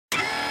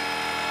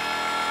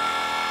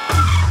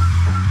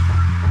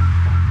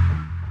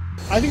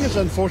I think it's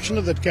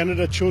unfortunate that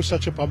Canada chose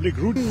such a public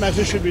route.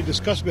 Matters should be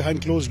discussed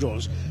behind closed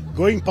doors.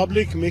 Going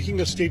public,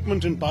 making a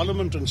statement in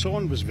Parliament and so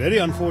on was very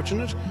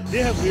unfortunate. They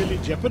have really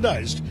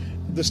jeopardised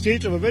the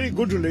state of a very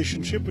good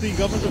relationship. The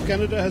government of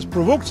Canada has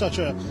provoked such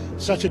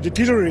a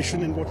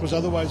deterioration in what was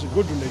otherwise a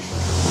good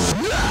relationship.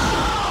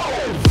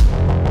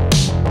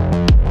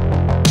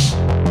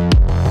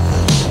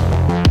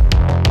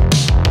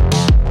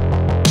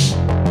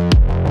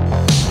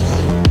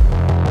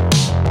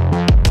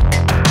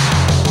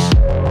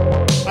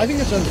 I think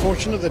it's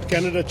unfortunate that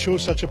Canada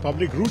chose such a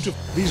public route.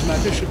 These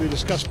matters should be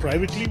discussed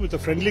privately with a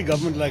friendly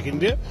government like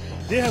India.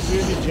 They have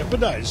really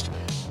jeopardised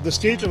the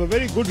state of a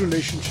very good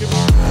relationship.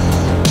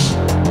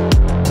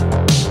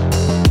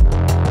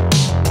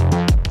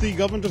 The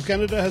government of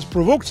Canada has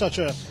provoked such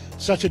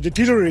a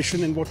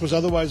deterioration in what was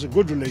otherwise a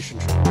good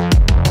relationship.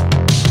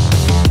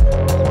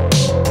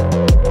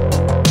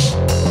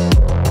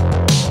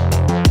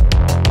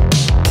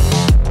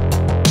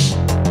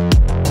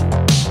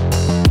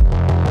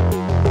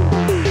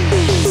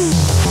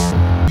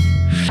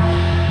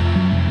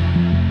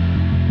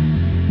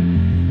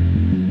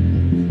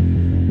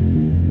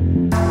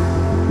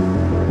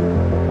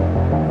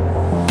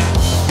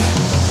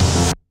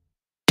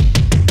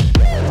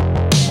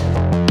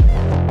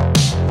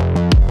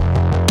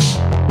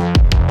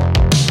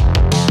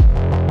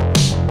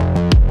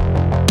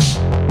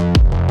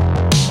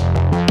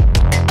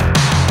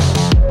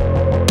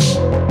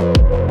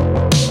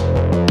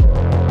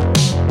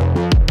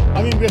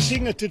 We are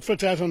seeing a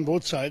tit-for-tat on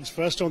both sides,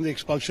 first on the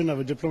expulsion of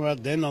a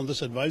diplomat, then on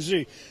this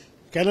advisory.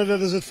 Canada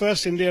does it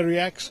first, India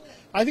reacts.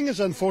 I think it's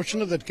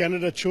unfortunate that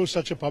Canada chose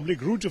such a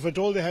public route. If at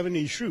all they have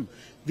any issue,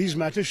 these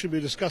matters should be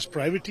discussed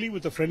privately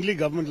with a friendly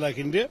government like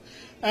India,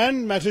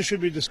 and matters should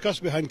be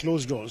discussed behind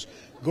closed doors.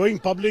 Going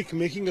public,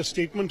 making a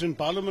statement in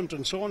Parliament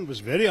and so on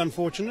was very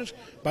unfortunate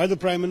by the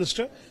Prime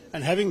Minister,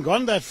 and having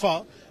gone that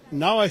far,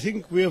 now I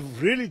think they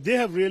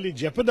have really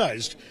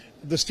jeopardised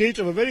the state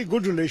of a very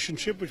good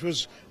relationship, which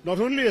was not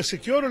only a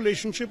secure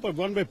relationship, but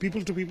one where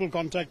people-to-people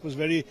contact was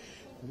very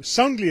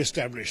soundly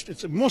established.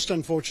 It's most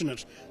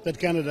unfortunate that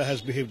Canada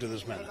has behaved in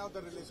this manner. Now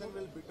the relation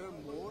will bitter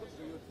more,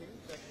 do you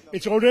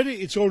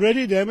think? It's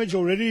already damaged,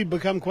 already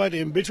become quite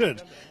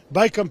embittered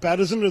by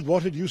comparison with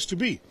what it used to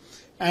be.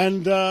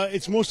 And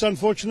it's most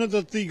unfortunate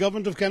that the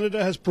government of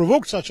Canada has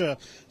provoked such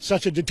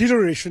a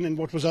deterioration in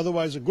what was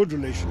otherwise a good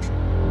relationship.